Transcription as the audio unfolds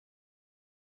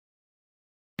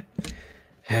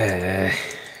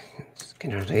Just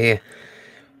get out of here.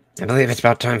 I believe it's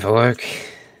about time for work.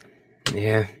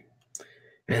 Yeah.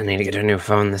 I need to get a new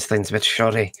phone. This thing's a bit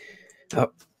shoddy.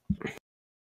 Oh.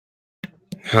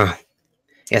 Huh.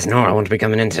 Yes, Nora won't be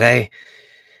coming in today.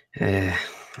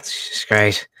 That's just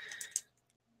great.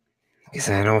 Guess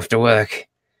I don't have to work.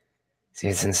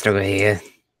 Citizen's still here.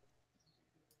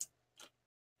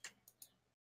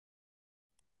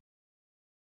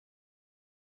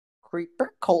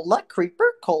 Creeper, cola,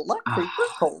 creeper, cola, creeper,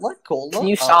 cola, cola. Can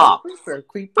you stop?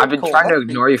 Creeper, I've been trying to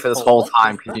ignore you for this whole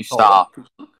time. Can you stop?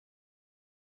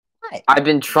 What? I've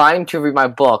been trying to read my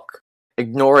book,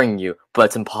 ignoring you, but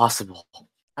it's impossible.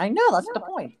 I know, that's the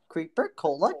point. Creeper,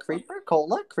 cola, creeper,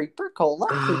 cola, creeper, cola,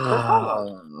 creeper,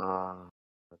 cola.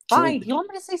 Fine, do you want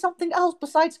me to say something else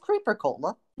besides creeper,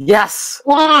 cola? Yes!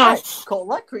 Right.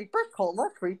 Cola, creeper, cola,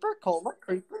 creeper, cola,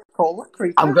 creeper, cola,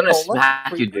 creeper. I'm gonna cola, smack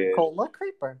creeper, you, dude. Cola,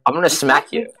 creeper. I'm gonna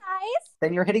smack you. Guys,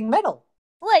 Then you're hitting metal.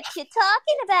 what you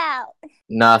talking about?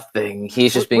 Nothing.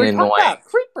 He's just being We're talking annoying. about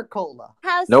creeper, cola.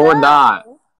 How No, so? we're not.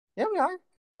 Yeah, we are.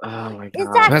 Oh my Is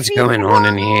god. that What's creeper going on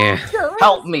in cola? here? Sure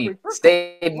Help is. me. Creeper,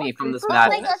 Save me from this Oh my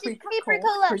madness. gosh, it's creeper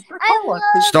cola. creeper, I cola,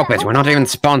 love Stop that. it, we're not even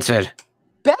sponsored.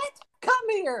 Bet, come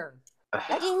here.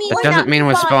 What do you mean That we're doesn't not mean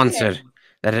we're sponsored? sponsored.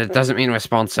 That it doesn't mean we're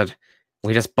sponsored.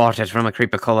 We just bought it from a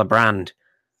Creeper Cola brand.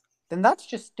 Then that's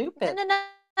just No, stupid.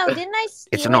 no, didn't I steal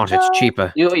It's not, it's though?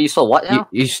 cheaper. You saw what now?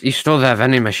 You stole that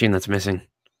vending machine that's missing.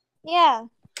 Yeah.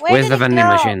 Where Where's did the it vending go?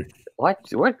 machine? What?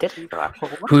 Where did it go?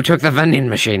 Who took the vending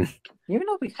machine? You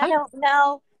know we I have. don't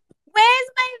know. Where's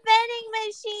my vending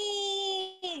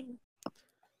machine?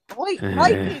 Wait,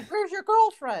 Mikey, where's your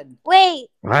girlfriend? Wait,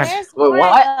 What? where's Wait, Nora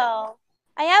what? though?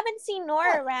 I haven't seen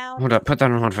Nora around. Hold up, put that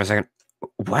on hold for a second.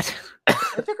 What?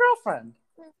 Where's your girlfriend?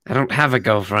 I don't have a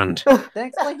girlfriend. Then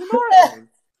explain who Nora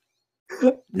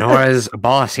is. Nora's a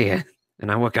boss here,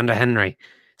 and I work under Henry,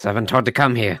 so I've been told to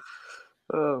come here.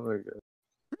 Oh my god.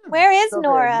 Where is So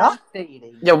they're Nora? not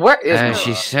dating. Yeah, where is Nora?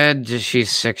 She said she's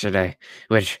sick today,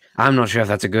 which I'm not sure if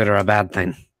that's a good or a bad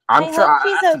thing. I'm I sure hope that's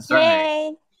she's concerning.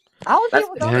 okay. I'll That's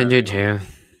deal with I her. do too.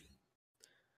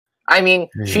 I mean,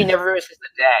 she Yeah. never misses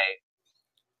a day.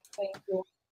 Thank you.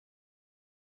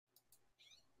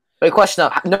 Wait, question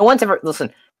though. No one's ever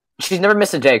listen. She's never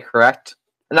missed a day, correct?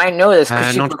 And I know this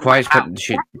because Not quite, but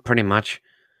she pretty much.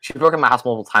 She's broken my house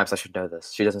multiple times. So I should know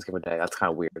this. She doesn't skip a day. That's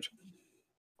kind of weird.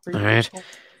 Alright.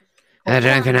 Did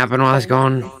anything happen while I was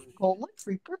gone? Cola,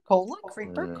 creeper, cola,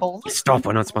 creeper, cola. Stop,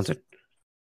 we're not sponsored.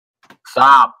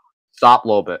 Stop,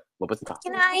 lolbit. Lolbit's top.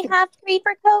 Can I have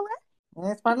creeper cola?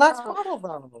 That's my last bottle,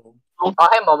 though. Oh,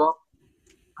 hi, Momo.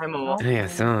 Hi, Momo. Oh, yeah,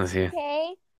 Stella's here.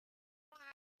 Okay.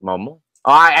 Momo.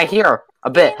 Oh, I hear a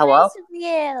bit. Hello. Nice of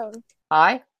you.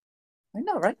 Hi. I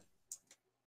know, right?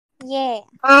 Yeah.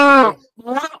 Hi.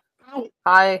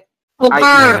 Hi.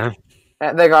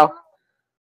 Yeah. There you go.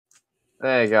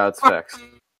 There you go. It's fixed.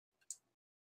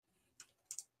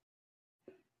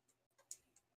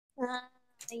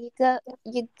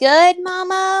 You good,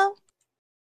 Momo?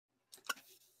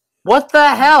 What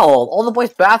the hell? All the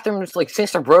boys' bathrooms like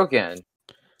sinks are broken.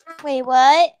 Wait,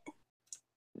 what?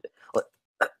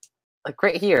 Like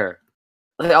right here.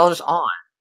 They're all just on.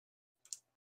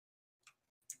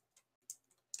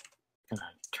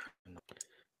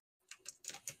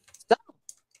 So,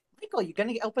 Michael, you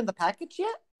gonna open the package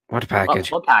yet? What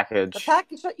package? What package? The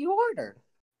package that you ordered.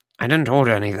 I didn't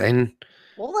order anything.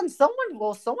 Well, then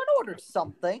someone ordered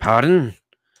something. Pardon?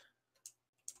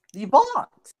 The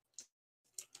box.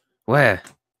 Where?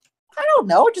 I don't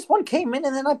know. Just one came in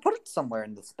and then I put it somewhere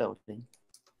in this building.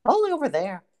 Probably over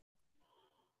there.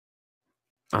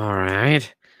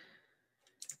 Alright.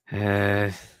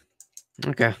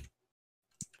 Okay.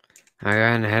 I'll go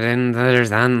and head in there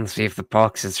then and see if the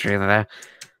box is really there.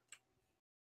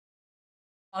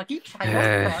 Oh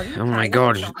my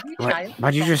god.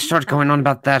 Why'd you just start going on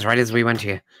about that right as we went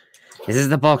here? Is this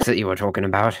the box that you were talking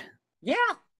about? Yeah.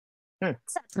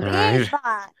 It's a big Alright.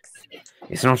 box.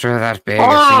 It's not really that big.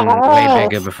 I've seen way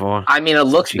bigger before. I mean, it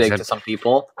looks She big said- to some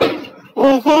people.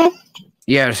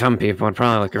 Yeah, to some people. It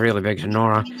probably look really big to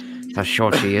Nora. How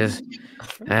short she is.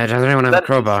 Does anyone have a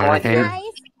crowbar or anything? Guys,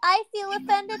 I feel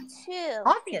offended too.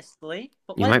 Obviously.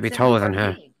 But You might be taller than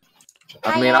her.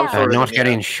 I mean, I'm I shorter Not than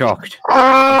getting you. shocked.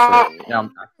 Yeah,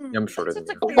 I'm shorter than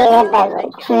you.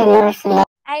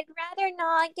 I'd rather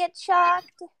not get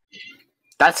shocked.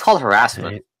 That's called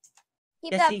harassment.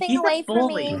 Keep Yeah, that see, thing he's a away from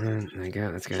bully. me. Okay,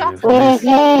 let's go.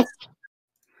 Shut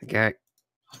Okay.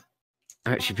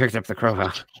 Oh, she picked up the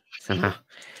crowbar somehow.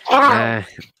 There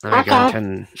we go.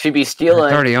 10, She'd be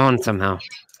stealing. 30 on somehow.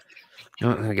 Oh,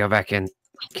 let me go back in.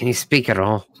 Can you speak at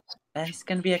all? And it's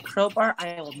gonna be a crowbar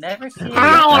I will never see.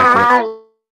 Yeah.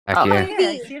 Back Oh. here. Yeah,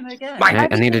 I see him again. I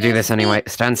need to do Arvie, this anyway.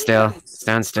 Stand still.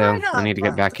 Stand still. Shut I need to up.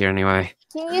 get back here anyway.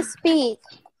 Can you speak?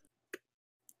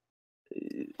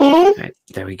 Right,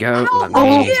 there we go. Let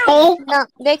me. No,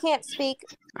 they can't speak.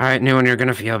 Alright, new one, you're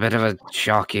gonna feel a bit of a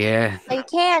shock here. They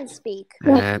can speak.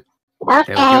 There we go. There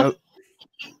we go.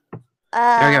 You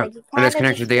I just kinda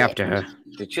connected the app did. to her.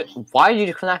 Why did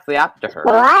you connect the app to her?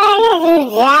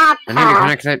 I need to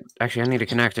connect it. Actually, I need to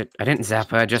connect it. I didn't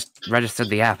zap her. I just registered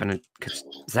the app, and it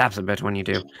zaps a bit when you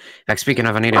do. Like, speaking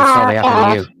of, I need to install the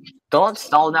app into Don't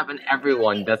install that in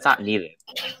everyone. That's not needed.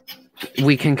 you.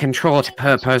 We can control it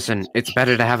per person. It's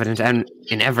better to have it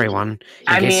in everyone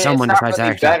in case someone it's not decides to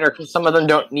really act up. better because some of them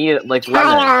don't need it, like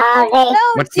lemon. Don't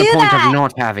What's do the point that. of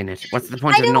not having it? What's the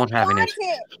point I of don't not having want it?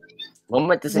 it.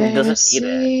 Lemon doesn't need it. Seems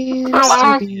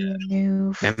to be a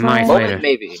new It might friend. later. Lemon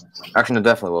maybe. Actually, no,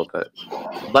 definitely will, but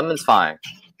lemon's fine.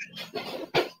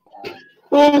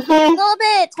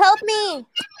 Lolbit, help me.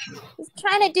 He's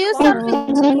trying to do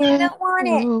something to me. I don't want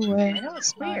it. Oh, where I know, it's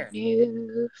is my weird.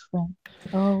 new friend?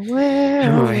 Oh, where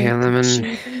Come over here, could Lemon.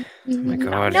 she Oh be? my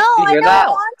god. No, You I hear don't that?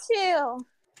 want to.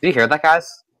 Do you hear that,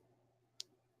 guys?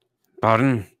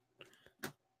 Pardon?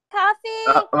 Coffee.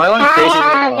 Am I going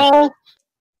crazy?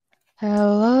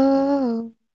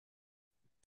 Hello.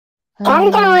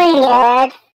 I'm doing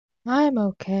good. I'm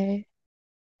okay.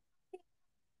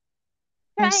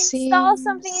 Try and install seems-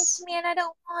 something into me and I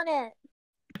don't want it.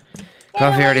 Get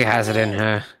Coffee away already from has it in me.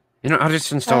 her. You know, I'll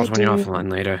just install I it when you're do.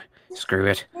 offline later. Screw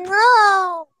it.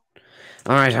 No.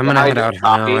 Alright, I'm gonna How you head out doing, for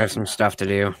now. Coffee? I have some stuff to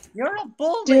do. You're a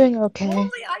bully. Doing okay. Bully,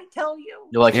 I tell you.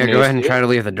 You like Yeah, some go news, ahead and dude? try to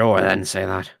leave the door then say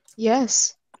that.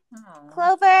 Yes. Oh.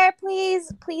 Clover,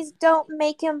 please don't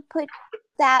make him put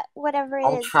that whatever it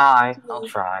I'll is. try. I'll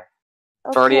try.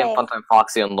 Freddy and Okay. Funtime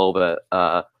Foxy and Lolbit.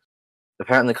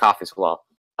 Apparently Coffee as well.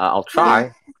 I'll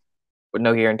try, with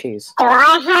no guarantees. Do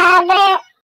I have it?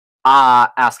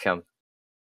 Ask him.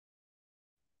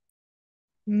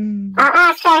 Hmm. I'll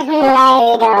ask him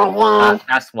later then.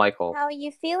 Ask Michael. How are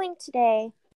you feeling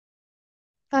today?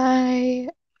 I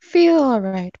feel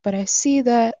alright, but I see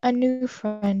that a new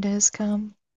friend has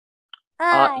come.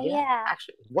 Yeah.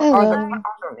 Actually, what are Hello.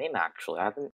 their name? Actually, I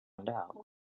haven't found out.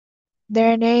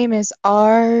 Their name is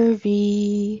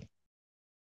Arvie.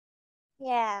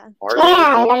 Yeah.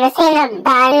 Yeah, I've never seen a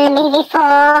bunny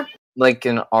before. Like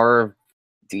an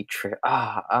RV trip.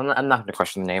 I'm not gonna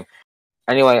question the name.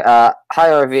 Anyway, hi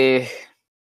RV.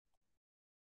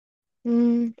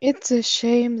 It's a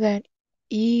shame that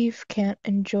Eve can't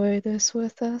enjoy this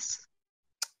with us.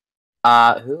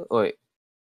 Who? Wait.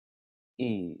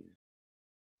 Eve.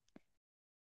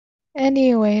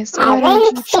 Anyways, I why don't you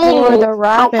think explore the I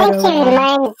rabbit think he over?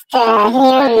 reminds the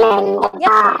human, the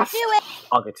Yeah, boss. do it.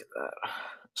 I'll get to that.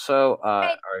 So,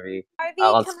 Right. RV.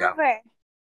 Arvie, let's come go. over.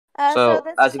 So,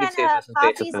 this as is you can see, kinda this is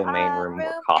basically Coffee's, the main room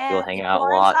where room Coffee will and hang out a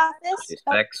Nora's lot. office. She's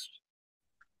Oh, fixed.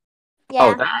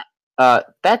 yeah. Oh,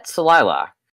 that's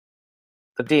Lilac.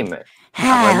 The demon.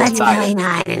 Ah, what's going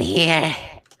on in here?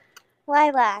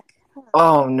 Lilac.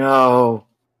 Oh no.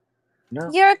 No.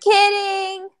 You're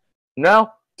kidding. No.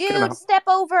 Get him Dude, out. step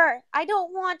over. I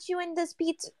don't want you in this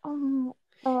pizza. Oh,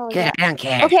 yeah. I don't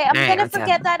care. Okay, I'm Alright, gonna what's up?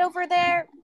 forget that over there.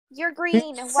 You're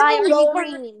green. Pizza Why are you lover.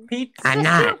 green? Pizza I'm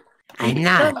not. soup. I'm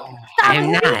not. Stop I'm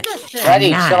moving not. this shit.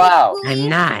 Freddy, not. chill out. I'm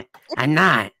not. I'm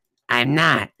not. I'm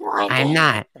not. I'm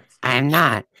not. I'm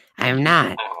not. I'm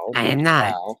not. Ow. I am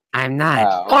not. Ow. I'm not.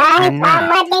 Ow. Guys, I'm not.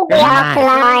 I'm gonna be I'm not.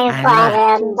 offline I'm for not.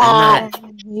 a I'm not.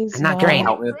 bit. He's I'm not green.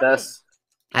 Help me with this.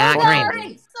 I'm Oh, not no, green.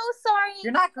 I'm so sorry.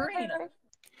 You're not green.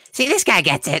 See, this guy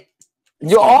gets it.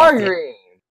 You are green.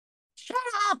 Shut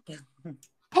up.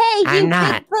 Hey, I'm you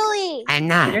not. big bully. I'm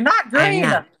not. You're not green.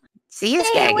 not. See, this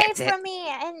Stay guy away gets it. from me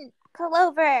and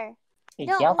Clover. He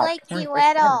Don't yelled like at me you for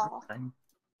at all. everything.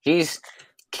 He's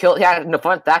killed. Yeah, no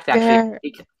fun fact actually. There-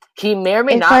 He may or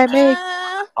may If not I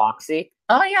may, Foxy.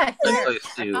 Oh yeah, Let's here. go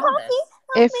I to- found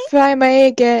this. if I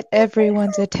may get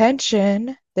everyone's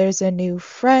attention, there's a new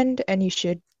friend, and you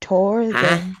should tour Huh?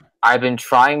 them. I've been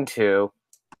trying to,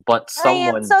 but I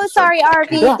someone. am so just, sorry, like,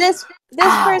 Arvie. Yeah. This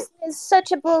Ow. person is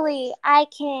such a bully. I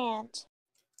can't.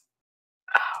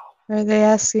 Are they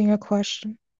asking a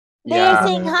question? They're Yeah,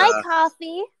 saying uh, hi,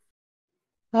 Coffee.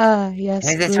 Ah, yes,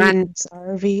 Is this one? greetings,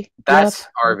 Arvie. That's Yep.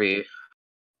 Arvie.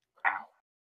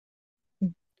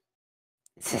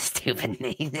 It's a stupid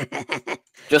name.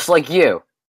 Just like you.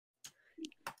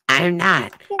 I'm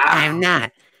not. I'm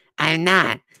not. I'm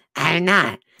not. I'm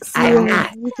not. I'm You,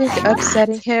 not. you think I'm not.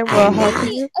 upsetting him will I'm help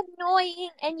not. you? Annoying,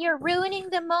 and you're ruining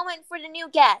the moment for the new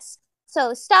guest.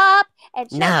 So stop and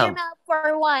shut No. your mouth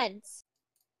for once.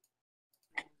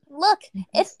 Look,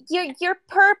 it's you're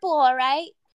purple, all right?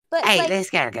 But Hey, like, this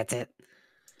guy gets it.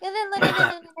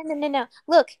 No.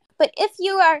 Look, but if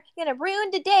you are gonna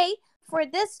ruin the day for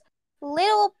this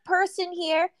little person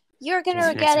here, you're gonna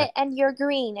regret it, and you're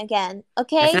green again.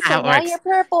 Okay? That's not So how it now works. you're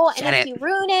purple, Shut and if it. you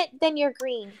ruin it, then you're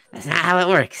green. That's not how it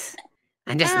works.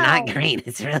 I'm just Ow. not green.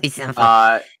 It's really simple.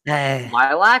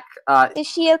 Lilac? Is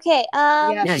she okay?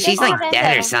 Yeah, No, she she's doesn't like have dead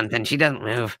or endo. something. She doesn't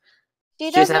move. She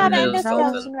doesn't doesn't have have endo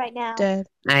endoskeleton right now. Dead.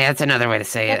 Hey, that's another way to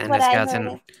say it. That's what I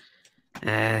Endoskeleton.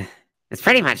 heard. It's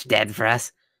pretty much dead for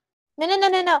us.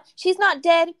 No. She's not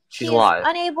dead. She's She alive. is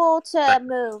unable to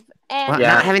move. And Well,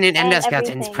 Yeah. not having an and endoskeleton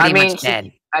is everything. pretty much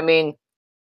dead.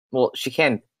 Well, she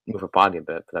can move her body a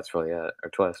bit, but that's really it. Or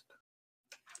twist.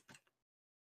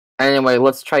 Anyway,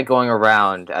 let's try going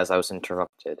around as I was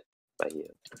interrupted by you.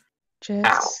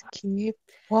 Just keep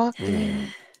walking.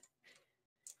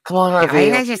 Come on, Why Arvie. are you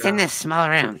guys let's just go. in this small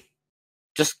room?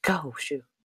 Just go, shoot.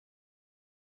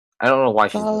 I don't know why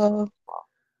she's.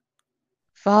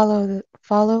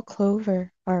 Follow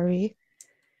Clover, Arvie.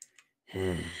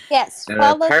 yes, And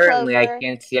follow apparently, Clover. I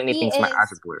can't see anything He to my is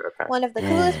attribute. Okay. one of the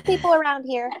coolest people around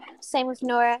here. Same with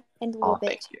Nora and Oh, Lolbit.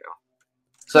 thank you.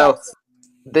 So, Yes.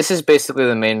 this is basically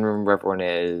the main room where everyone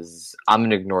is. I'm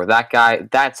gonna ignore that guy.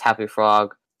 That's Happy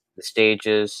Frog. The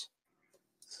stages.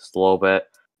 This is a little bit.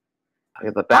 I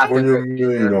got the What bathroom. do you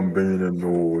mean I'm being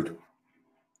ignored?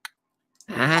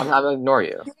 I'm not gonna ignore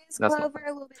you. Here's That's Clover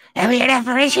a little bit. A weird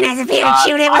apparition has appeared.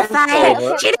 Shoot it I'm with fire!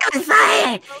 Clover. Shoot it with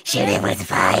fire! Shoot it with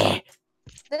fire!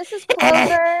 This is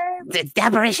Clover. The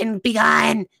apparition be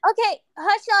gone! Okay,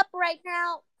 hush up right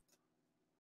now.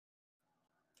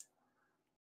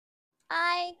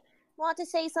 I want to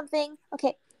say something.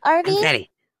 Okay, I'm Arvie,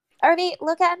 ready. Arvie,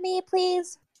 look at me,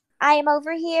 please. I am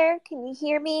over here. Can you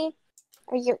hear me?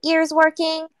 Are your ears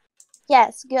working?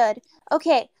 Yes, good.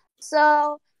 Okay,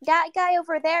 so that guy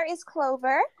over there is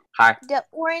Clover. Hi. The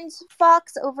orange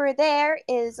fox over there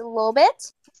is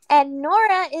Lolbit. And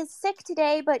Nora is sick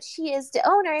today, but she is the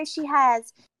owner. She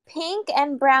has pink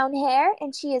and brown hair,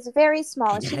 and she is very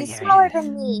small. She is smaller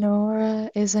than me. Nora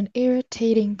is an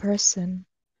irritating person.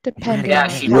 Depending Yeah, on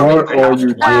she how told me What my are house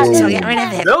you twice. So doing? get rid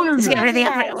of it. No, Let's get rid of the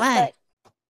Nice, apparition. What?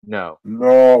 No.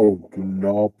 No, do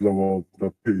not blow up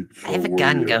the pizza. I have a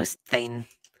gun ghost thing.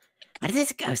 What is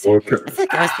this ghost? Okay. What's this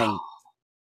ghost thing?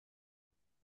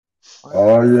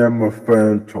 I am a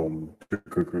phantom.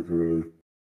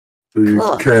 So you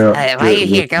Cool. can't. Why are you get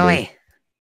here? with Go me. away.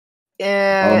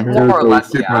 Yeah, I'm here more or to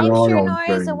less, keep yeah. an I'm eye sure on Nora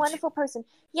is a things. wonderful person.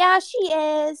 Yeah, she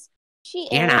is. She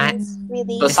You're is, not.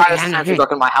 really. Besides, I'm time she here.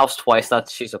 broke in my house twice.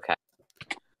 She's okay.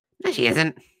 No, she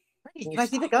isn't. Can I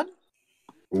see the gun?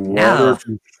 No. Why does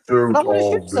it still I wanna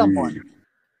shoot all someone. be?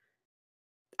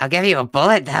 I'll give you a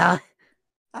bullet, though.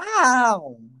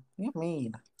 Ow! You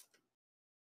mean?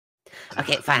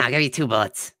 Okay, fine. I'll give you 2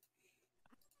 bullets.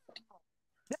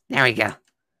 There we go.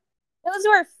 Those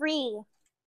were free.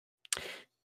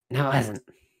 No, it wasn't.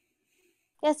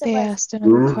 Yes, it they was. asked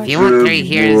another If question. you want 3,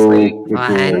 here's broke the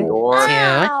 1, door. 2,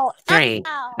 Ow! 3.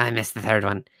 Ow! I missed the 3rd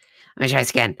one. Let me try this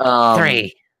again.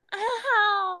 3.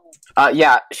 Ow!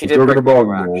 Yeah, she did Talking break my about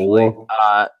door, actually.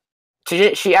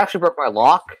 Nora? She actually broke my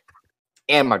lock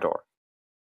and my door.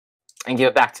 And gave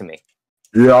it back to me.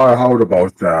 Yeah, I heard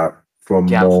about that from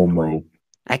Yeah, Momo.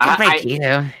 I can break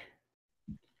you.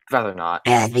 Rather not.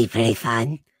 That'd be pretty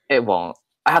fun. It won't.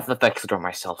 I have to fix the door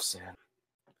myself soon.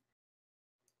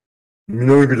 You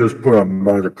know, you could just put a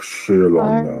magic seal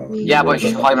on that. Arvie Yeah, but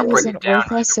she's probably gonna break isn't it down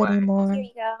with us either way. anymore. Here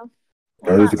you go.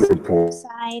 That is a good point.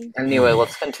 Sign. Anyway,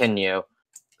 let's continue.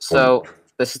 So,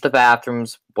 this is the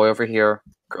bathrooms. Boy over here.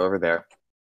 Girl over there.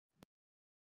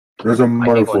 There's a I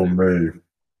money can't go for in me.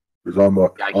 Because I'm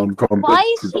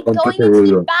Why is she going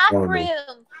into the bathroom?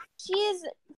 She is.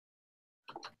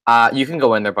 You can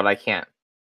go in there, but I can't.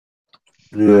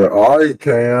 Yeah, I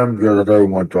can, because I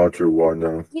don't want to touch you right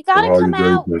now. You gotta How come you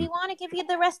out. doing? We want to give you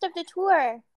the rest of the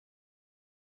tour.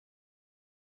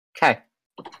 Okay.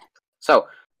 So,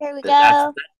 Here we that's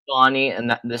go. Bonnie,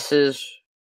 and this is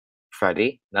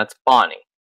Freddy. And that's Bonnie.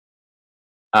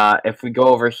 If we go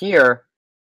over here,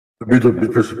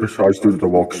 Besides to the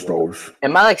rock stars.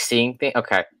 am I like seeing things?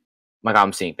 Okay. My God,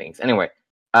 I'm seeing things. Anyway,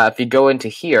 if you go into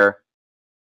here,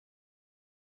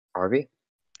 Arvie?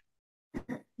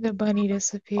 The bunny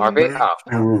disappeared. Arvie?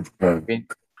 Oh. Okay.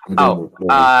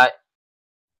 Oh,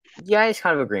 yeah, he's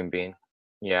kind of a green bean.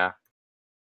 Yeah.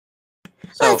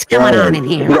 So, What's going on in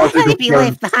here? Why would I be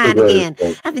left behind today,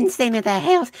 again? I've been staying at that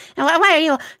house. And why are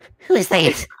you? Who is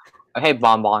this? hey,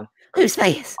 Bonbon. Who's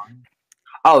this?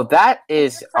 Oh, that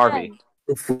is Your Arvie.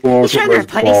 You trying to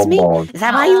replace me? Is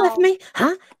that why you left me?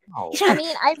 Huh? Oh, You trying, I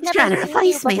mean, I've he's trying never to seen you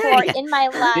replace me. before in my he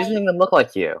doesn't life. even look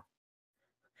like you.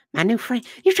 My new friend.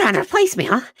 You're trying to replace me,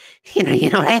 huh? You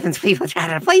know what happens. People try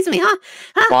to replace me, huh?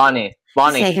 Bonnie.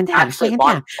 Second time.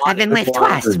 I've been left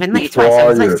Bonnie, twice. I've been be left twice. I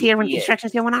was left quiet. here when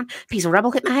construction's going on. Piece of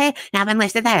rubble hit my head. Now I've been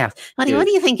left there. What do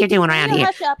you think you're doing Can around you here?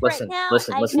 hush up Listen, right now?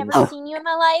 listen, I've listen, never listen. seen you in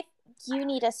my life. You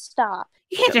need to stop.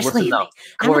 You can't just Listen, leave no. me.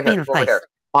 Come I'm over not being here. Come over replaced. here.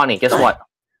 Bonnie, guess What? what?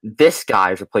 This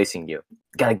guy is replacing you.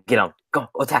 Gotta get him. Go,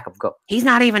 attack him. Go. He's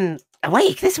not even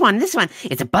awake. This one.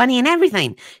 It's a bunny and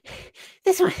everything.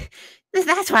 This one.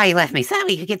 That's why you left me. So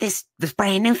we could get this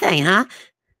brand new thing, huh?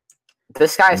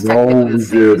 This guy is No, technically we the same. He's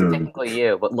didn't. technically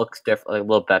you, but looks different, like, a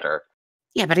little better.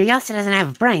 Yeah, but he also doesn't have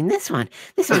a brain. This one's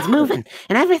moving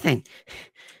and everything.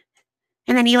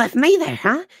 And then you left me there,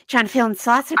 huh? Trying to fill in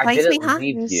slots and I replace me, didn't huh?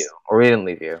 leave you, or we didn't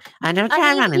leave you. I don't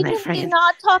try running there, even the friend.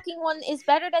 not talking one is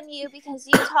better than you because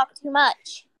you talk too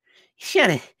much.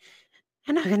 Should've.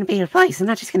 I'm not gonna be replaced. I'm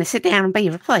not just gonna sit down and be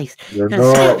replaced. You're Go to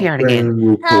the not scrapyard again.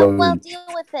 being Well, replaced. deal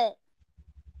with it.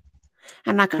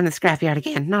 I'm not going to the scrapyard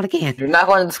again. Not again. You're not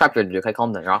going to the scrapyard, Duke. I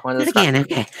calm down. You're not going to Not the again.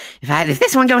 scrapyard. Okay. If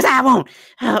this one goes, I won't.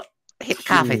 Oh, hit the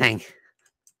coffee thing.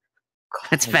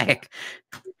 That's back.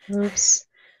 Oops.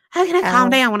 How can I calm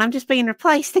down when I'm just being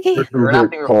replaced again? You're not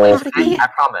being replaced. Not again. I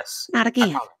promise. Not again.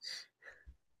 I promise.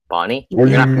 Bonnie, What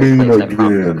do you're you not being mean replaced. I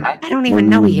promise. again? Okay? I don't even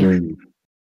know you. Mean?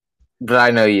 But I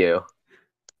know you.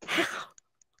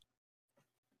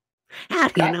 How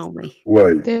do you know me?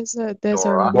 Wait. There's a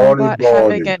Nora. robot Bonnie.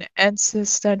 having an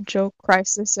existential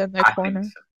crisis in the corner.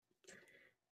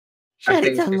 Shut I it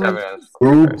think down, she's Lord. having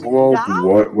Who a broke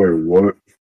what? Wait, what?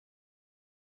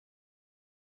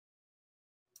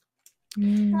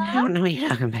 I don't know what you're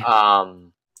talking about.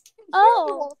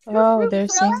 Oh, there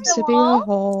seems to be a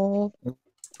hole.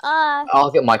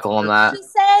 I'll get Michael on that.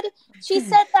 She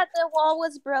said that the wall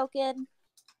was broken.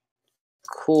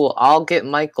 Cool. I'll get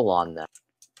Michael on that.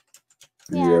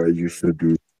 Yeah, you should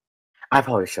do. I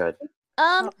probably should.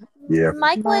 Yeah.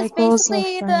 Michael is Michael's a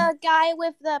basically friend. the guy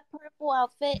with the purple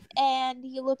outfit, and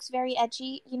he looks very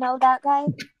edgy. You know that guy?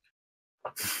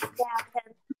 Yeah.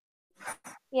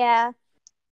 Yeah.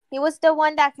 He was the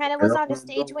one that kind of was on the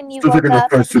stage when you Still woke taking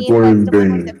up, and he offensive was the one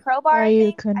blame. with the crowbar. Are I you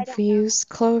think? I don't know. confused,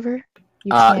 Clover? You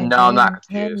No, can't I'm not win,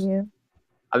 can confused. you?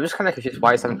 I'm just kind of confused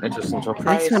why he's having existential This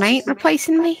crisis. one ain't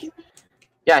replacing me.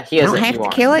 Yeah, he I isn't. don't have You to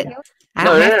are. kill it. I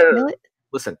No, don't no, have no, to no. kill it.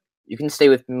 Listen, you can stay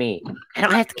with me. I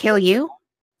don't have to kill you.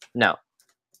 No.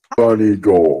 Funny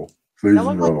goal. Please Now,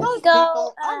 unlike no. most Go,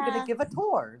 people, I'm gonna give a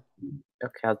tour.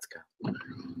 Okay, let's go.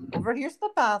 Over here's the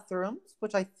bathrooms,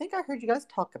 which I think I heard you guys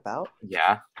talk about.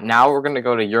 Yeah. Now we're gonna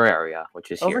go to your area,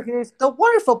 which is Over here. here's the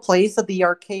wonderful place at the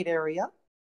arcade area.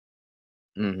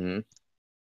 Mm-hmm.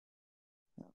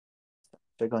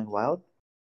 They're going wild.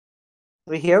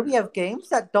 Over here we have games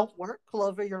that don't work.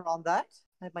 Clover, you're on that.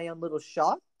 I have my own little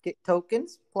shop. Get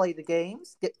tokens, play the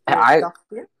games, get stuff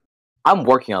here. I'm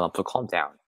working on them, so calm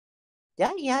down.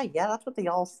 Yeah. That's what they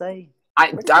all say.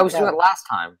 I was doing it last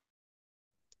time.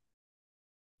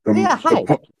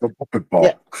 The puppet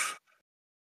box.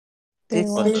 They This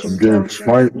want is- you I'm to getting catch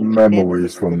slight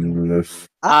memories from this.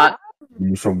 Uh,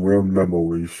 Some real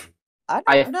memories. I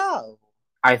I- don't know.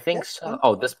 I think so.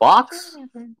 Oh, this box?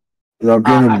 Yeah, I'm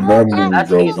getting that's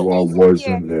memories of Hazel. what was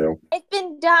in there. I've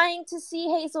been dying to see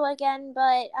Hazel again,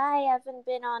 but I haven't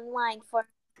been online for.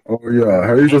 Oh yeah,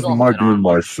 Hazel Hazel's might been be on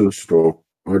my one. sister.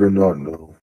 I do not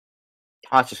know.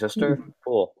 Oh, it's your sister?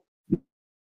 Cool.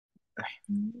 That's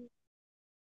And-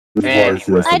 why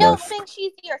she has I the don't mask. think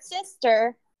she's your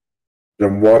sister.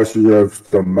 Then why she has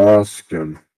the mask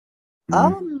and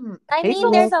I Hazel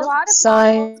mean, there's a also- lot of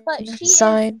Sign, models, but she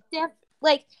sign. is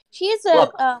like she's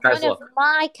Look, guys, one look. of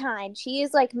my kind. She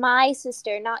is like my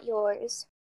sister, not yours.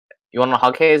 You want to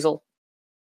hug Hazel?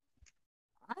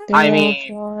 They're I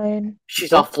mean- offline.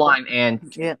 She's offline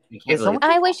and Yeah. you can't really. someone-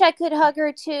 I wish I could hug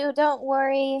her too. Don't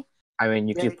worry. I mean,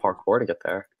 you can do parkour to get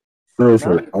there.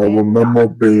 seriously, I remember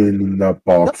being in that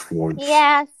box once.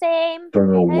 Yeah, same.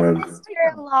 Don't know I when. missed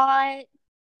her a lot.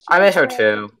 I miss her She's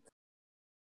too.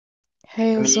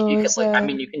 Hazel is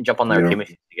You can jump on their Yeah. team to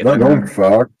get Not there. known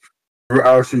fact. We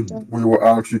were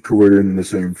actually created in the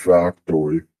same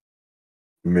factory.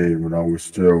 Me when I was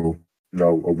still,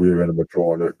 a weird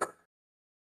animatronic.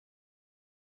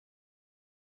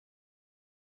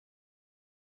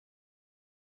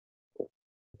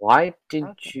 Why did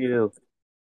you?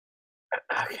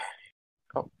 Okay.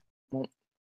 Oh, well,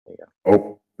 there you go.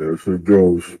 Oh, there she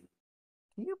goes.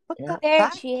 Can you put Yeah. that There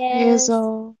back? she is.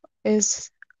 Hazel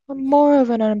is more of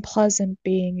an unpleasant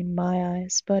being in my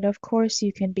eyes, but of course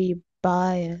you can be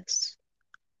biased.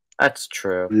 That's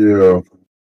true. Yeah.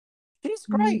 She's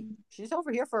great. She's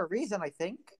over here for a reason, I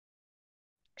think.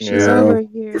 She's Yeah, over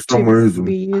here for some to reason.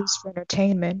 be used for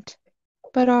entertainment.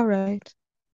 But alright.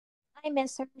 I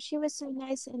miss her. She was so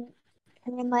nice, and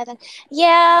her and Lilac.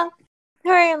 Yeah,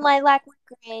 her and Lilac were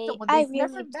great. Someone I they've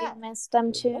never really do met. miss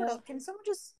them too. Hold up, can someone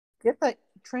just get that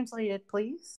translated,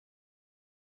 please?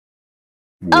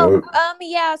 What?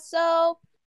 Yeah. So,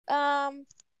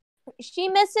 she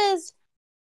misses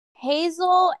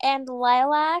Hazel and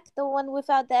Lilac, the one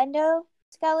without the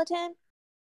endoskeleton.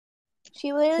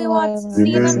 She really wants to Lilac.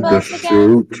 see You them mean the both again.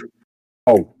 suit?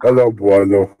 Oh, hello,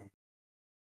 brother.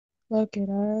 Look at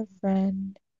our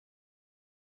friend.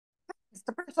 It's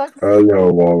the first I've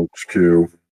Hello, HQ.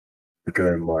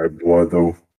 Okay, my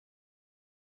brother.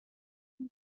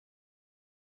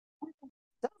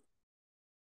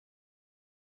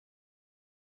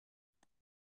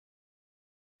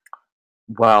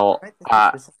 Well,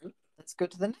 Right, let's go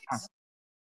to the next.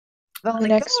 The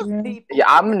next room. People. yeah,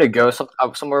 I'm gonna go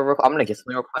somewhere real quick. I'm gonna get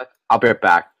something real quick. I'll be right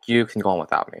back. You can go on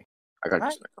without me. I gotta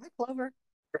Right, just... bye, Clover.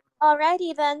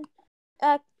 Alrighty then.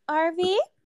 Arvie?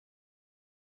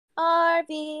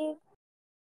 Arvie.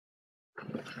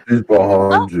 He's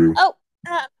behind you.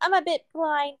 I'm a bit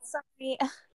blind, sorry.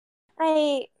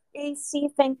 I see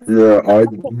things. Yeah, I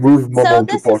moved So Momo to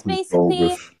this is fucking basically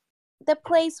Clovis. the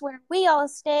place where we all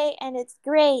stay, and it's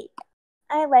great.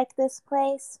 I like this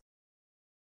place.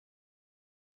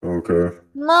 Okay.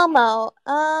 Momo.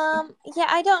 Yeah,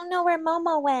 I don't know where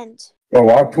Momo went. Oh,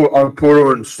 I put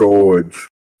her in storage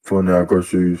for now because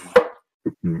she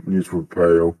needs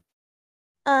repair.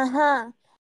 Uh-huh.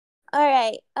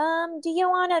 Alright, do you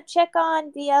want to check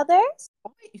on the others?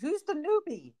 Wait, who's the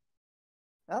newbie?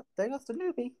 Oh, there goes the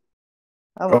newbie.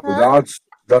 Oh, Huh?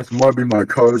 that might be my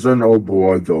cousin or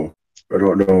brother. I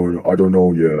don't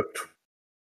know yet.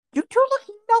 You two look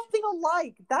nothing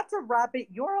alike. That's a rabbit.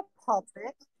 You're a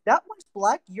puppet. That one's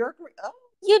black. You're green. Oh,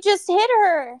 You just hit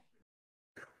her.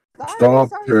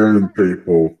 Stop killing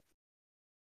people.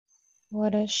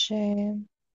 What a shame.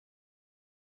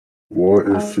 What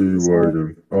is Oh, she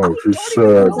writing? Oh, she's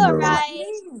don't even sad It's know now. what that alright,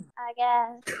 means. I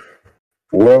guess.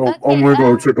 Well, Okay, I'm gonna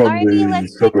go check on Arvie, the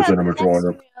let's check Pepper out the Cinema next lineup.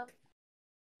 room.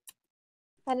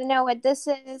 I don't know what this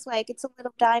is. Like, it's a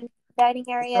little dining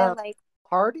area. Like,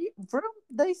 Party room?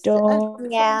 They said.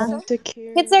 don't yeah.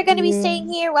 secure Kids are gonna be staying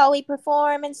room. here while we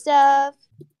perform and stuff.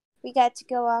 We get to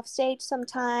go off stage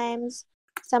sometimes.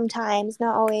 Sometimes,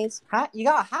 not always. You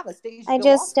gotta have a stage. I to go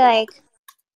just off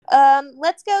like,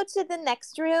 let's go to the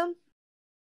next room,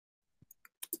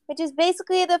 which is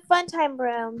basically the funtime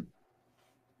room.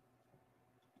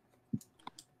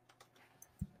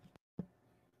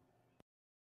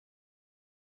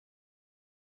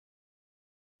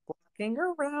 walking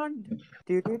around.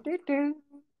 Do do do do.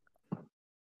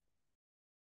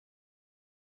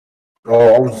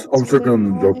 Oh, I was checking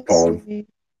on the pond.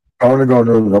 I only got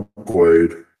an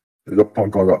upgrade. The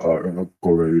punk got an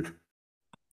upgrade.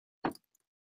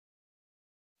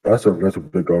 That's a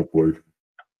big upgrade.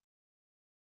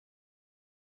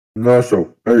 No,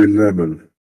 so hey Lemon.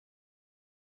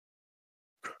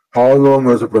 How long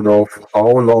has it been off? How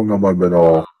long have I been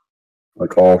off? Like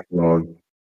offline?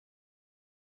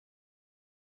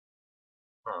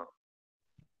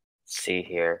 Let's see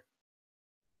here.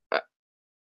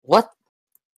 What?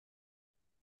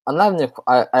 I'm not even.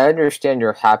 I understand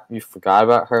you're happy you forgot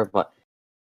about her, but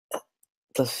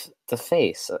the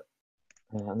face.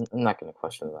 I'm not gonna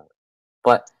question that.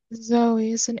 But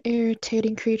Zoe is an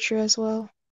irritating creature as well.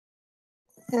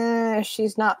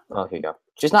 she's not. Oh, here you go.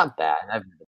 She's not bad. I've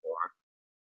met her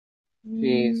before.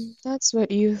 She's. That's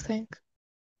what you think.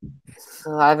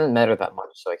 I haven't met her that much,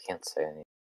 so I can't say anything.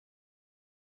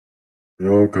 Yeah,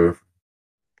 okay.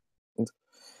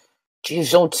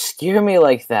 Jeez, don't scare me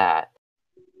like that.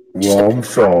 Well, I'm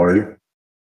sorry.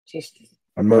 Jeez.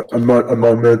 I'm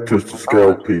not meant to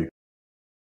scare people.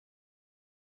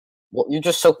 Well, you're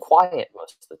just so quiet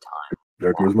most of the time.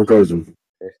 There goes my cousin.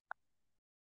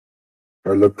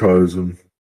 Hello, cousin.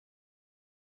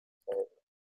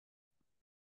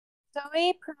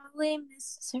 Zoe probably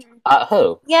misses her.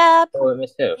 Who? Yeah, Oh, I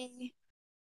missed who? probably.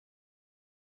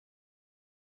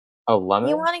 Oh, Lemon?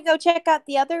 You want to go check out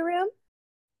the other room?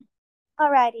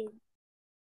 Alrighty.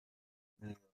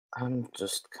 I'm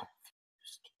just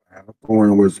confused.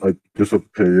 One was like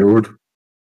disappeared.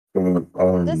 I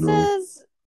don't This know. is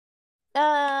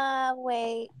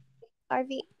wait.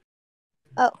 Arvie.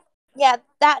 Oh, yeah,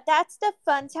 that's the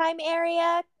funtime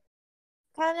area.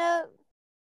 Kind of.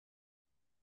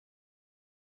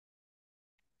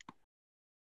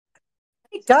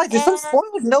 Hey guys, there's some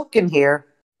spoiled milk in here.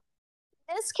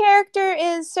 This character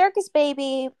is Circus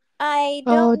Baby. I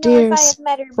don't Oh know dear, if I have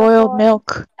met her spoiled before.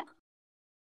 milk.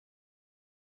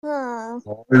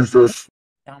 Is this?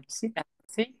 Bouncy,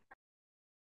 bouncy.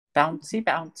 Bouncy,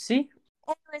 bouncy.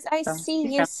 Anyways, I Bouncy, see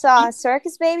you bouncy. saw a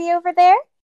circus baby over there.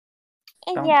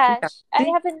 And Bouncy, yeah, I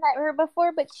bouncy. haven't met her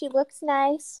before, but she looks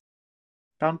nice.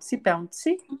 Bouncy,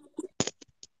 bouncy.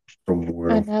 Somewhere.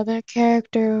 Another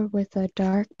character with a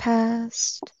dark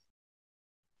past.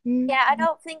 Yeah, I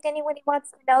don't think anybody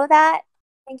wants to know that.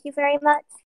 Thank you very much.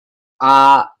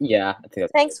 Yeah, I think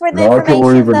that's Thanks for the No, I can't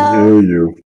information, even though. hear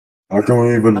you. I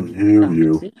can't even hear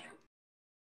you. Bouncy.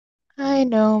 I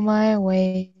know my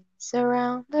ways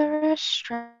around the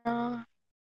restaurant.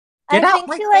 Get I out think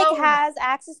my she like phone! has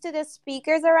access to the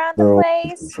speakers around the No,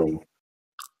 place. so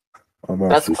I'm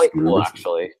that's actually quite cool, scared.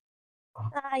 actually.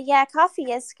 Yeah,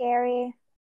 coffee is scary.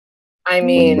 I I'm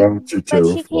mean, actually But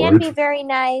she can be terrified. very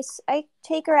nice. I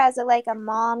take her as a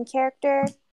mom character.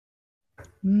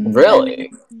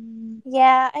 really?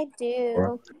 Yeah, I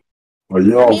do. Are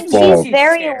you I all mean, fault? she's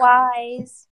very Scary.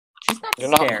 wise. She's not You're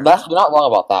not. scary. You're not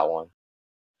wrong about that one.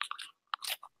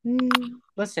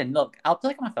 Listen, look, I'll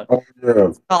plug my phone. Oh yeah.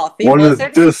 Coffee, When what's did there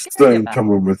to this be scary thing about? come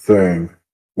of a thing?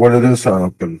 When did this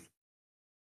happen?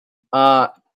 I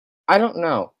don't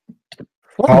know.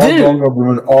 How Dude! long have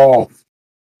we been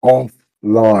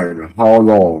offline? How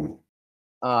long?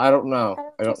 I don't know.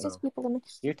 I don't trust these people.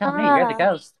 You tell me, you're the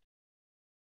ghost.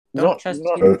 You Don't don't trust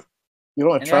you people. don't, you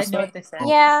don't And trust I know me? what they say.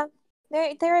 Yeah,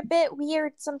 they're a bit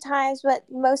weird sometimes, but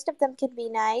most of them can be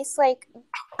nice. Like,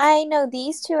 I know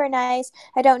these two are nice.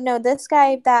 I don't know this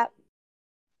guy that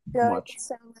good. Much.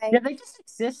 So Yeah, they just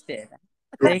existed.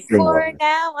 Good for God.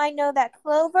 now, I know that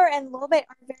Clover and Lolbit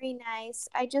are very nice.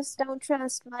 I just don't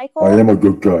trust Michael. I am a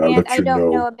good guy, I'll And let I you don't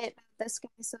know know. a bit about this guy,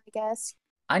 so I guess.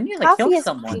 I nearly Coffee killed is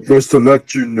someone. fine. Just to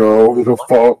let you know, little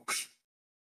fox.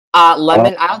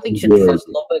 Lemon, I don't think you should yeah. trust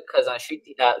a little bit because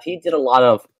he did a lot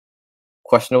of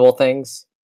questionable things.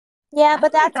 Yeah, That's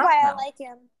but what you're that's why talking I about. like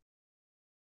him.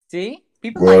 See?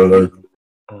 People Well, like me.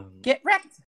 Um, Get wrecked.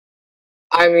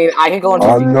 I mean, I can go into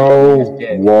I detail. know You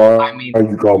did. why I mean,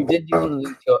 you got you did back.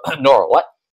 allude to Nora. What?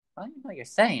 I don't know what you're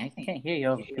saying. I can't hear you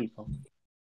over people.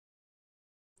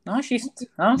 No, she's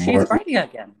What? fighting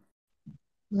again.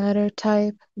 Letter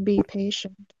type, be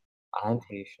patient. I'm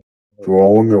patient.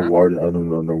 Wrong and white, I don't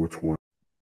know which one.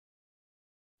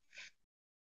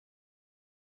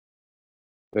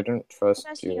 I don't trust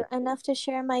Trust you. you enough to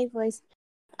share my voice.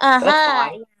 That's Uh-huh.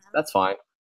 fine. That's fine.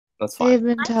 That's fine. They've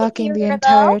been I can talking hear the her,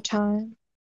 entire though. time.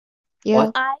 What?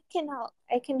 Yep.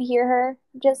 I can hear her.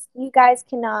 Just you guys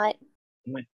cannot.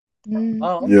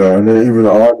 Oh. Yeah, and then even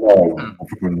I know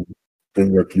fucking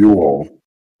thing like you all.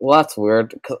 Well, that's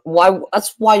weird. Why?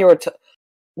 That's why you were.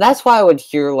 That's why I would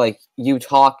hear you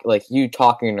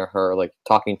talking to her, like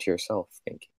talking to yourself.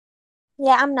 Thinking.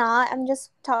 Yeah, I'm not. I'm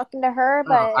just talking to her,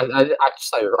 but I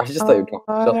just thought you were talking to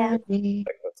yourself. Arvie,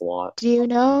 That's a lot. do you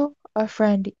know our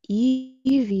friend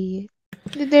Evie?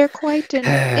 They're quite an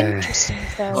interesting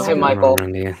fellow. Hey, Michael.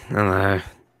 Hello.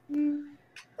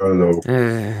 Hello.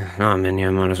 No,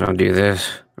 Minion, might as well do this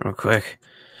real quick.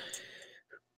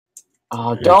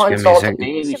 Don't give me a insult the second.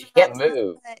 baby. She can't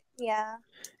move. yeah.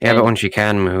 Yeah, but when she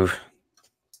can move.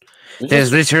 You There's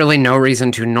just- literally no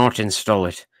reason to not install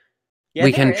it. Yeah,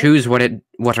 we there can is. choose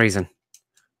what reason.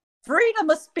 Freedom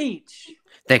of speech.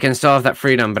 They can still have that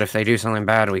freedom, but if they do something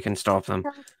bad, we can stop them.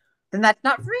 Then that's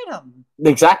not freedom.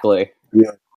 Exactly.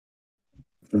 Yeah.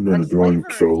 And then That's drink,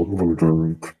 so slavery. we'll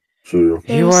drink. See ya.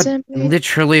 You are simply-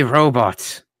 literally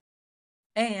robots.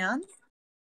 And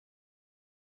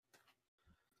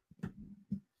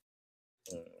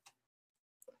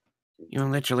You're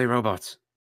literally robots.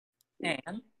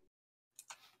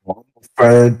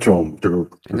 Phantom. The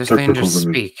And this thing technical just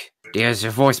thing. speak. Does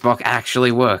your voice box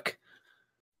actually work?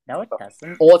 no, it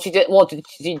doesn't. Well,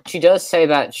 she does say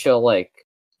that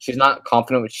she's not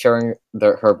confident with sharing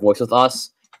her voice with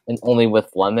us, and only with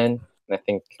Lemon. And I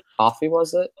think Coffee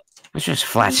was it. It's just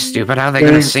flat stupid. How are they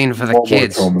gonna Thanks, sing for the Momo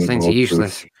kids? told me Things are about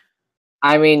useless. this.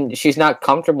 I mean, she's not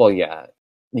comfortable yet.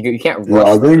 You can't Yeah, rush.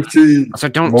 I think she. Also,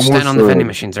 don't Momo stand on the vending said-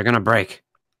 machines. They're gonna break.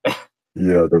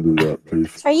 Yeah, don't do that,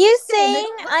 please. Are you Hey, saying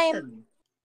next question.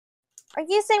 Are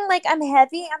you saying like I'm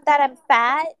heavy? That I'm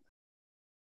fat?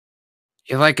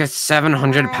 You're like a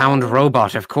 700-pound Fine.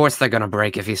 robot. Of course they're gonna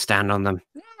break if you stand on them.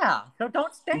 Yeah, so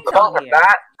don't stand Call on her here.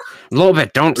 that.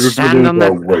 Lolbit, don't Just stand believe on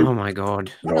that them. weight. Oh my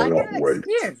god. Hold No, on, no, give an wait.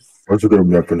 excuse. What's a good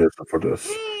definition for this?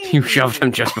 You shoved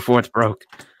them just before it's broke.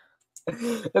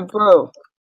 Bro,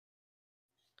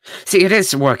 See, it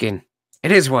is working.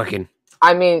 It is working.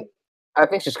 I mean, I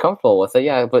think she's comfortable with it.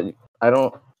 Yeah, but I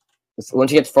don't. When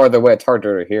she gets farther away, it's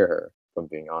harder to hear her. If I'm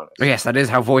being honest. Oh, yes, that is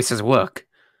how voices work.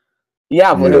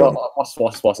 Yeah, but Yeah. watch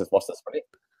this. Ready?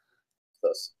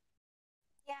 This.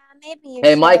 Yeah, maybe you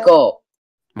Hey, should. Michael.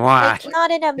 What? Like,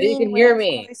 not in a So you mean can way, hear of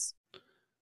me. course.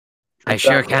 I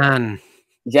sure Exactly. can.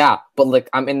 Yeah, but like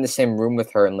I'm in the same room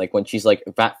with her, and like when she's like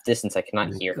that distance, I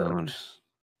cannot hear her. God.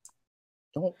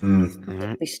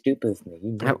 Don't be stupid with me.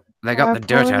 You know. Oh, they got Our the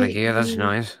dirt out of poor here. That's Eve.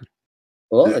 nice.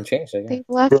 Well, I changed it. Yeah. They've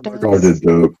left I us. did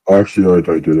that. Actually, I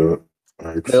did that.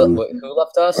 Actually, Who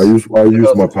left us? I use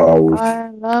my powers.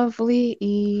 Our lovely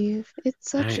Eve.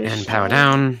 It's such a And shame. power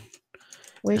down.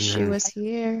 Wish and she then- was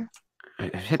here.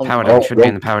 Hit Oh, power oh, down. Should be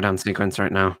in oh. the power down sequence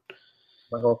right now.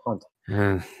 Michael, come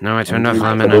on. No, I turned off I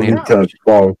lemon. don't need 10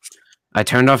 spots. I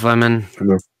turned off lemon.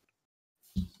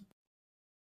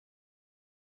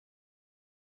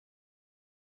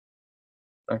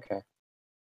 Okay.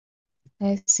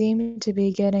 I seem to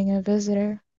be getting a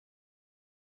visitor.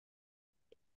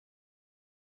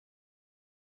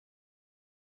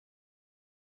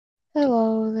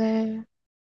 Hello there.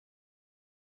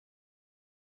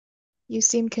 You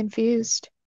seem confused.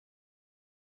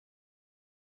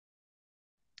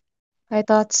 I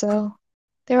thought so.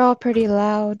 They're all pretty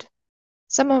loud.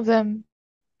 Some of them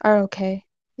are okay.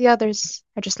 The others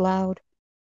are just loud.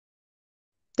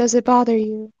 Does it bother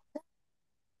you?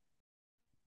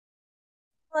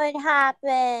 What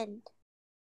happened?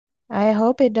 I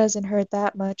hope it doesn't hurt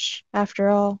that much. After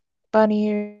all, bunny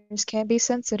ears can be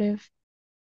sensitive.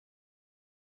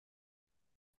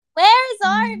 Where's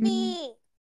Mhm. Arvie?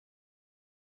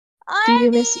 Do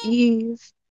you miss Arvie!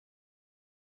 Eve?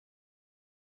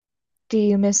 Do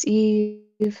you miss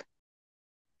Eve?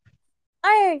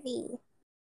 Arvie.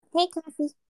 Hey,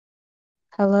 Coffee.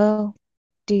 Hello?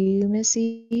 Do you miss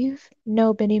Eve?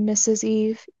 Nobody misses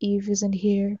Eve. Eve isn't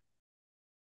here.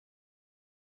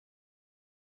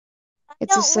 I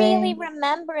It's the don't really same.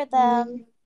 remember them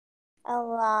a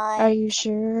lot. Are you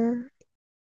sure?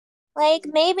 Like,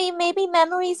 maybe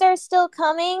memories are still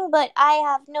coming, but I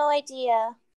have no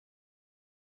idea.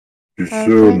 You Our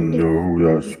should friend- know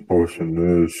who that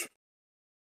person is.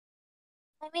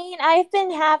 I mean, I've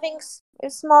been having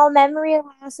small memory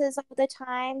losses all the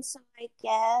time, so I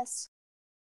guess.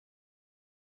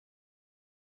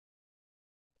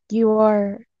 You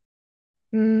are.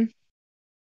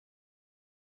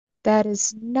 That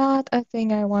is not a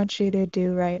thing I want you to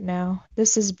do right now.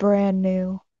 This is brand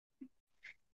new.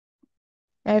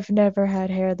 I've never had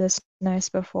hair this nice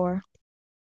before.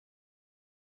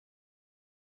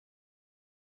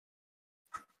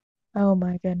 Oh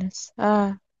my goodness.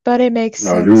 But it makes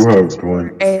Now sense you have because you're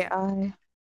points. AI.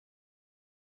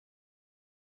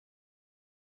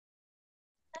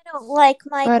 I don't like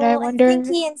Michael. But I wonder. think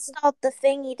he installed the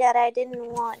thingy that I didn't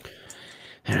want.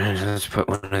 Let's put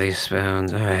one of these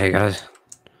spoons. Oh, hey guys.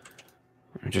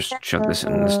 Just shove this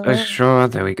in the Hello. space straw.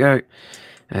 There we go.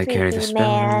 Carry the Creepy spoon.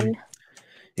 man.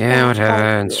 Yeah, Don't whatever.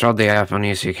 like you. Installed the app on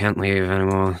you so you can't leave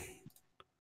anymore.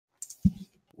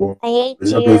 Well, I hate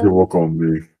that doesn't you. work on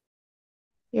me.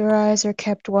 Your eyes are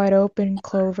kept wide open,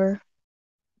 Clover.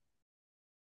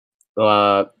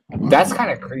 That's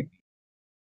kind of creepy.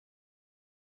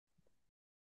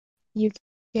 You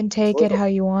can take it how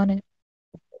you want it.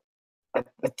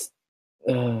 That's,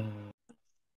 That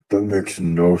makes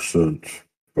no sense.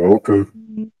 But okay.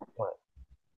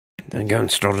 Then go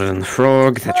install it in the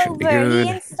frog. That should be Clover, good.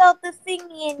 he installed the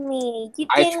thingy in me. You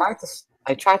didn't.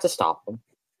 I tried to stop him.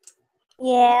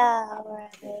 Yeah,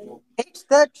 right. It's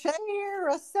the chair,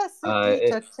 necessity.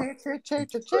 Chair.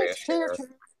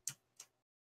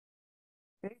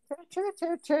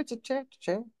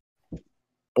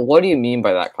 But what do you mean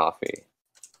by that, Coffee?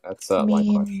 That's my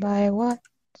Mean question. by what?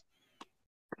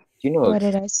 You know. What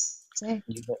did I say?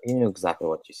 You know exactly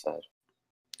what you said.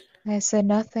 I said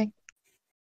nothing.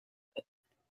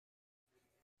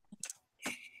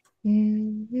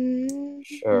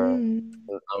 Sure. I'm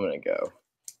gonna go.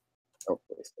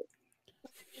 Hopefully.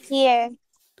 Here.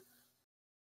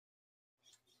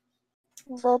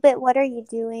 Lolbit, what are you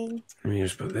doing? Let me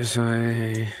just put this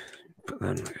away. Put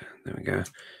that in. There we go.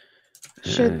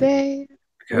 Should they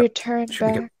return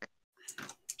should we back?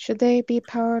 Should they be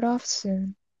powered off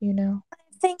soon? You know, I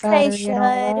think battery they and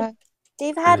all should. that.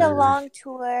 They've had a long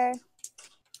tour.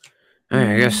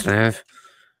 Hey, I guess they have.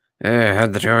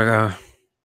 How'd the tour go?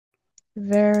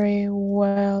 Very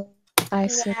well, I Yeah.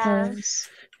 suppose.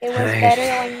 It was Hey.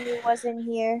 better when you wasn't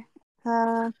here.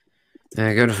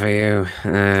 Good for you.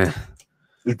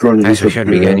 You're gonna Guess we should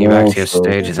be getting you back to your also.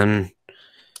 stage then.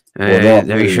 Well, not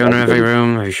have you me, shown her I'm every gonna-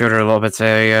 room? Have you showed her a Lolbit's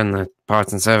area and the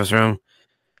parts and service room?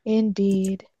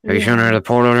 Indeed. Have you shown her the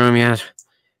portal room yet?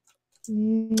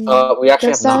 We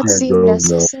actually Does have that not. seem No.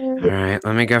 necessary? Alright,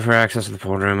 let me give her access to the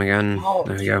portal room again.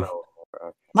 There we go.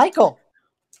 Michael,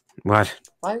 What?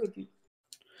 why would you?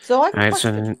 So I have a Alright,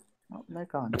 question. so Oh, they're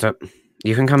gone. what's up?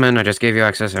 You can come in, I just gave you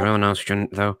access. Everyone else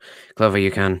shouldn't, though. Clover,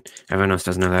 you can. Everyone else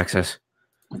doesn't have access.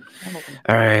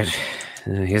 Alright.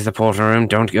 Here's the portal room.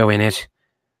 Don't go in it.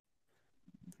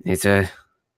 It's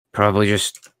probably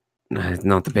just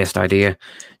not the best idea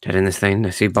to in this thing. I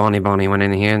see Bonnie went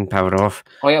in here and powered off.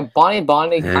 Oh yeah, Bonnie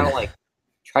kind of like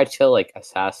tried to like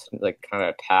assassin, like kind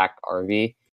of attack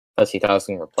Arvie because he thought it was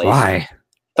being replaced. Why?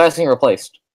 Thought it was being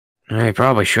replaced. He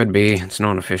probably should be. It's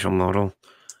not an official model.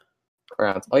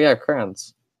 Crayons. Oh yeah,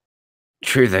 crayons.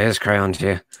 True, there is crayons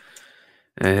here.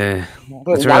 It's Why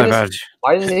really bad.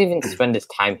 Why does he even spend his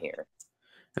time here?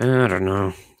 I don't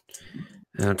know.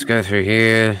 Let's go through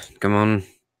here. Come on.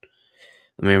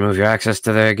 Let me remove your access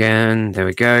to there again. There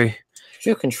we go.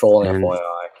 You're controlling And-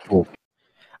 FYI.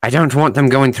 I don't want them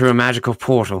going through a magical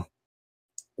portal.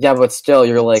 Yeah, but still,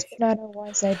 you're like... It's not a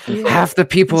wise idea. Half the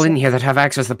people in here that have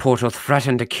access to the portal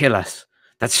threaten to kill us.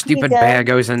 That stupid Yeah. bear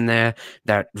goes in there.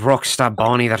 That rockstar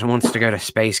Bonnie that wants to go to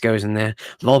space goes in there.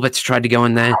 Lolbit's tried to go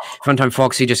in there. Funtime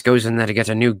Foxy just goes in there to get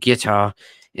a new guitar.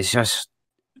 It's just...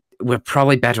 We're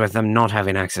probably better with them not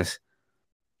having access.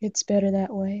 It's better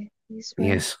that way. He's right.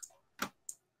 Yes.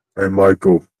 Hey,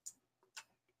 Michael,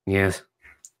 Yes.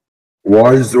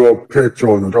 why is there a picture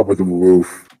on the top of the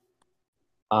roof?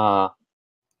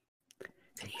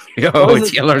 Yo, was it's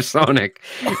it? Yellow Sonic.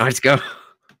 Let's go.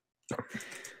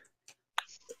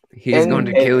 He's going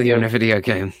to kill you in a video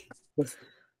game. What's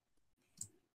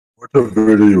a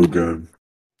video game?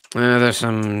 There's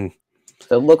some...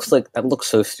 That looks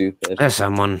so stupid. There's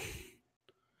someone.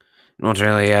 Not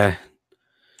really,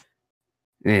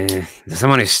 there's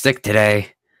someone who's sick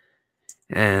today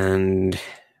and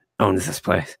owns this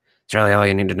place. It's really all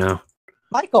you need to know.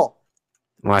 Michael.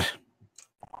 What?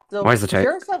 So Why is the tape?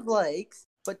 chairs have legs,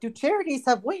 but do charities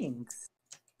have wings?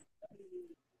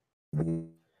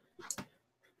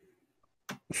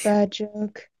 Bad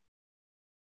joke.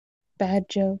 Bad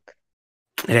joke.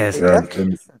 It is. Yeah,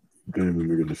 didn't even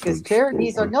make any Because sense.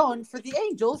 charities are known for the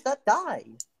angels that die,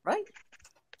 right?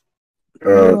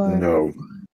 No. No?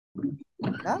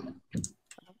 Okay.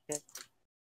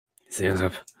 Seems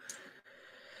up.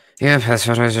 Yep, that's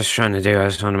what I was just trying to do. I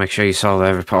just want to make sure you solve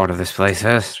every part of this place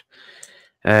first.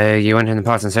 You went in the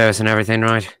parts and service and everything,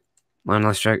 right? One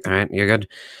last check. Alright, you're good.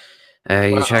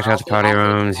 You Well, checked out the party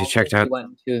rooms, you checked out...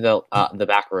 Went to the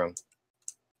back room.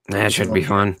 That should be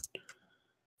fine.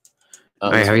 Uh,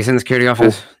 Alright, have you seen the security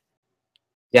office?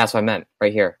 Yeah, that's what I meant.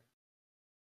 Right here.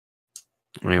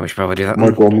 Alright, we should probably do that.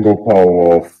 Michael, I'm gonna power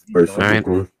off, basically.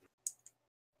 Alright.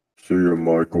 See you,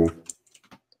 Michael.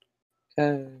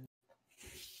 Okay.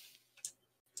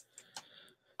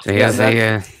 So here's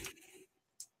Yeah,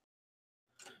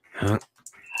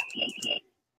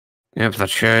 Yep, that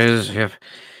shows. Yep.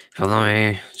 Follow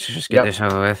me. Just get Yep. this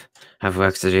over with. Have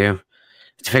work to do.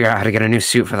 To figure out how to get a new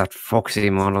suit for that Foxy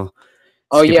model.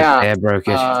 Oh Stupid yeah. bear broke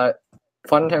it.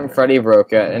 Funtime Freddy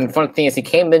broke it, and the fun thing is he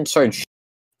came in, started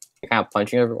kind of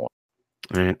punching everyone.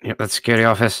 Alright, yep, that's security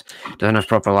office. Doesn't have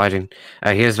proper lighting.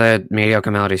 Here's the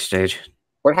mediocre melody stage.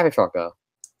 Where'd Happy Truck go?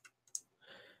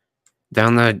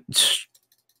 Down the track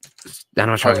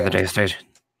Oh, of yeah. the day stage.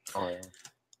 Oh yeah.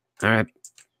 Alright.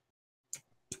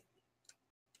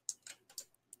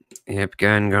 Yep, go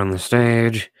on the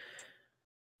stage.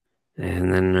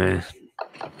 And then,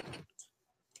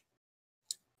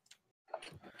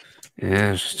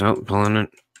 yeah, stop pulling it.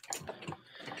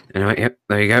 Anyway, yep,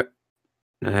 there you go.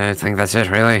 I think that's it,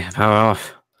 really. Power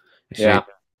off. See, Yeah.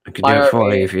 I could do Fire it for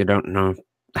me. you if you don't know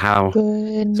how.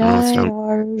 Good Someone else night, don't.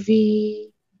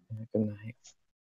 Arvie. Good night.